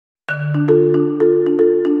User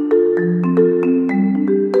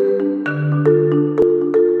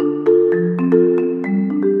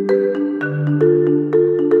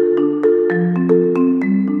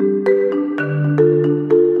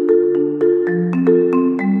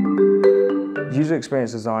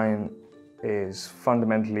experience design is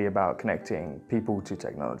fundamentally about connecting people to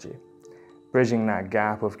technology, bridging that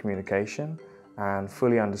gap of communication and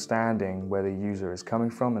fully understanding where the user is coming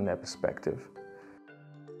from and their perspective.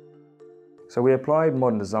 So we applied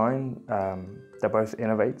modern design that both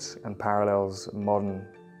innovates and parallels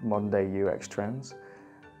modern-day UX trends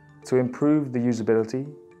to improve the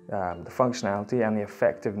usability, the functionality and the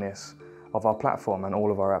effectiveness of our platform and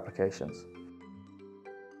all of our applications.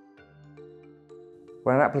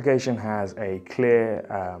 When an application has a clear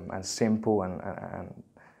and simple and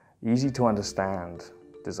easy to understand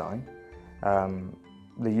design,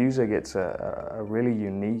 the user gets a really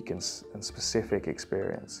unique and specific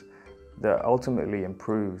experience that ultimately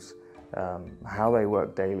improves how they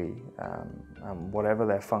work daily and whatever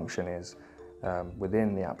their function is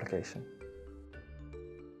within the application.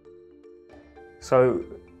 So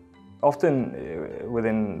often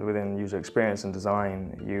within user experience and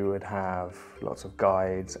design, you would have lots of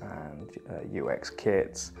guides and UX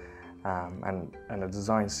kits and a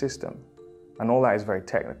design system. And all that is very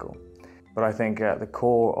technical. But I think at the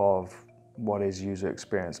core of what is user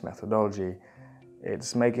experience methodology,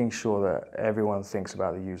 it's making sure that everyone thinks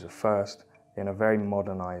about the user first in a very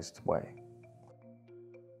modernized way.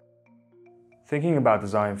 Thinking about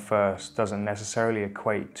design first doesn't necessarily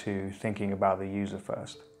equate to thinking about the user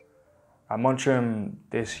first. At Montrium,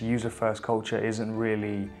 this user-first culture isn't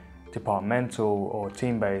really departmental or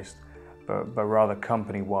team-based, but rather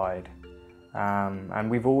company-wide. And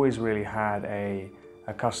we've always really had a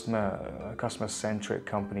customer-centric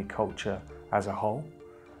company culture as a whole.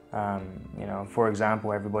 For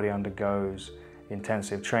example, everybody undergoes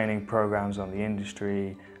intensive training programs on the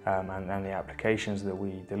industry and the applications that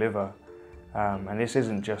we deliver. And this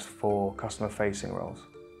isn't just for customer-facing roles.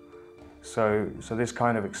 So this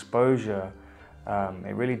kind of exposure,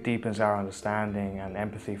 it really deepens our understanding and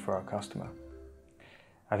empathy for our customer.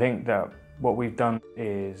 I think that what we've done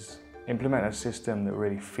is implement a system that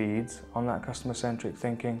really feeds on that customer-centric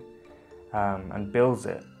thinking and builds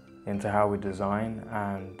it into how we design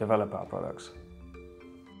and develop our products.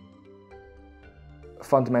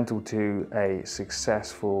 Fundamental to a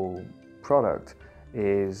successful product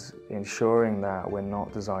is ensuring that we're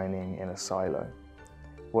not designing in a silo.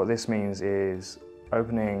 What this means is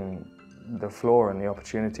opening the floor and the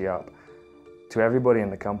opportunity up to everybody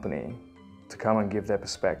in the company to come and give their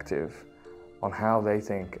perspective on how they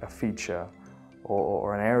think a feature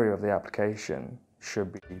or an area of the application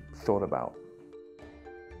should be thought about.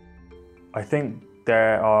 I think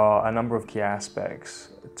there are a number of key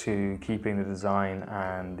aspects to keeping the design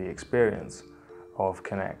and the experience of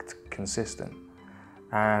Connect consistent.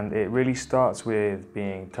 And it really starts with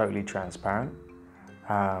being totally transparent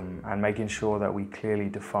and making sure that we clearly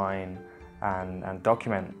define and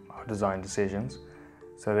document our design decisions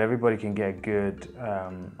so that everybody can get a good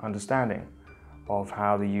understanding of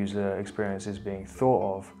how the user experience is being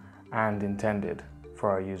thought of and intended for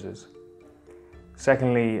our users.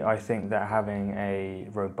 Secondly, I think that having a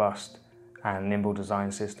robust and nimble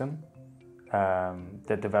design system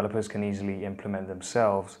that developers can easily implement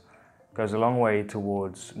themselves goes a long way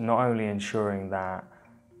towards not only ensuring that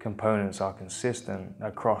components are consistent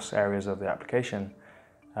across areas of the application,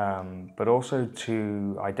 but also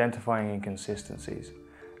to identifying inconsistencies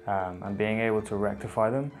and being able to rectify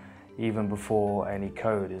them even before any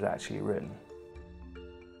code is actually written.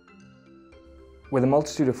 With a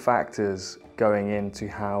multitude of factors going into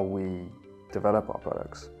how we develop our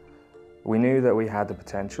products, we knew that we had the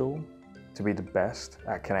potential to be the best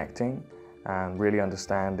at connecting and really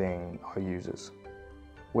understanding our users.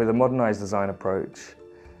 With a modernized design approach,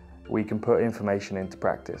 we can put information into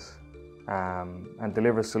practice and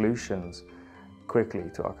deliver solutions quickly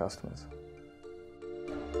to our customers.